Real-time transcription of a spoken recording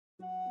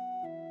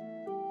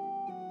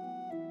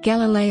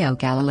Galileo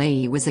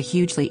Galilei was a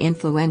hugely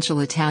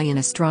influential Italian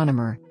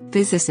astronomer,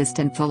 physicist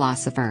and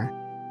philosopher.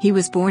 He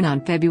was born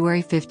on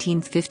February 15,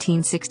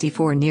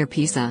 1564 near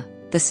Pisa,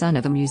 the son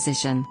of a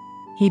musician.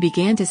 He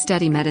began to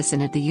study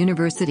medicine at the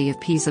University of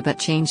Pisa but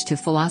changed to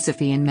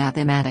philosophy and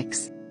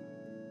mathematics.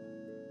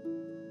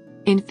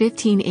 In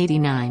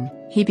 1589,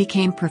 he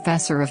became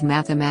professor of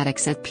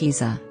mathematics at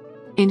Pisa.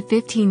 In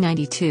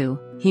 1592,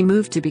 he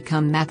moved to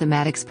become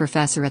mathematics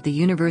professor at the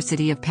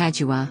University of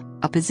Padua,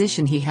 a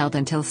position he held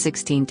until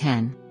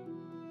 1610.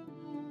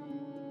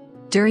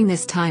 During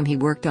this time he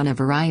worked on a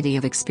variety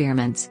of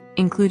experiments,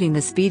 including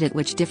the speed at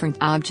which different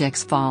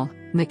objects fall,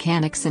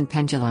 mechanics and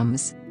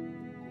pendulums.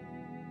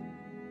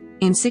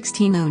 In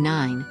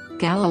 1609,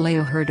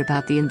 Galileo heard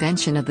about the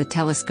invention of the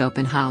telescope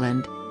in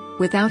Holland.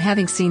 Without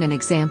having seen an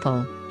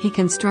example, he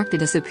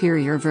constructed a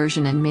superior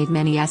version and made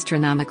many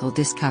astronomical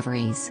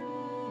discoveries.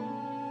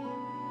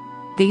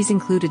 These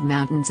included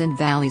mountains and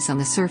valleys on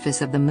the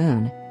surface of the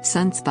Moon,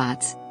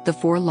 sunspots, the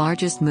four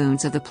largest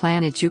moons of the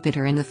planet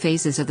Jupiter and the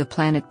phases of the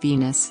planet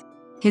Venus.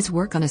 His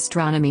work on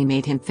astronomy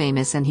made him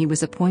famous and he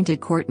was appointed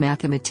court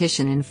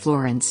mathematician in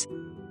Florence.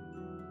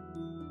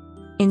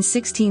 In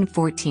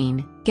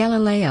 1614,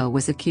 Galileo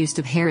was accused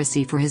of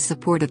heresy for his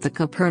support of the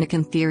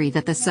Copernican theory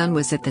that the Sun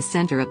was at the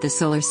center of the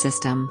solar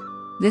system.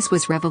 This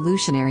was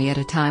revolutionary at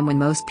a time when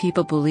most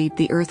people believed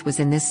the Earth was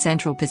in this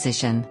central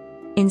position.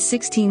 In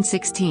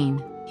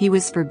 1616, he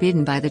was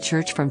forbidden by the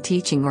Church from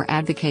teaching or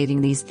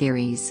advocating these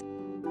theories.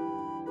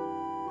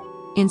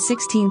 In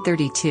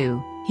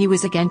 1632, he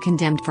was again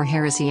condemned for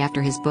heresy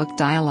after his book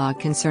Dialogue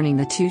Concerning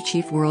the Two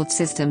Chief World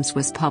Systems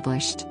was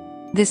published.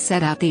 This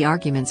set out the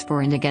arguments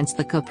for and against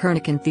the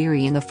Copernican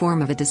theory in the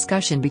form of a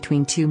discussion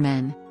between two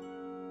men.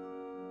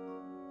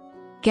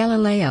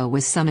 Galileo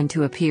was summoned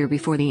to appear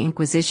before the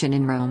Inquisition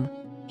in Rome.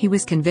 He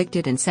was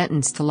convicted and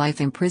sentenced to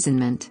life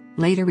imprisonment,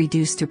 later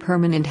reduced to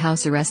permanent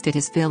house arrest at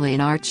his villa in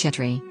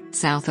Arcetri,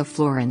 south of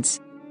Florence.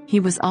 He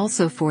was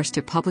also forced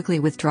to publicly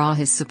withdraw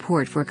his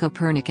support for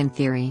Copernican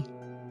theory.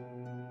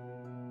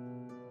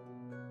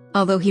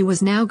 Although he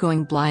was now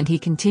going blind, he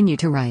continued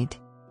to write.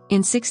 In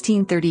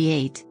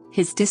 1638,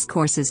 his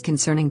Discourses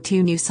Concerning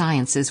Two New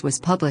Sciences was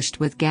published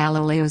with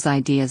Galileo's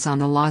ideas on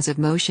the laws of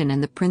motion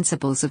and the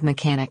principles of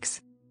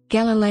mechanics.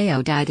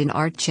 Galileo died in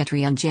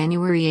Arcetri on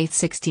January 8,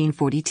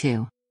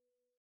 1642.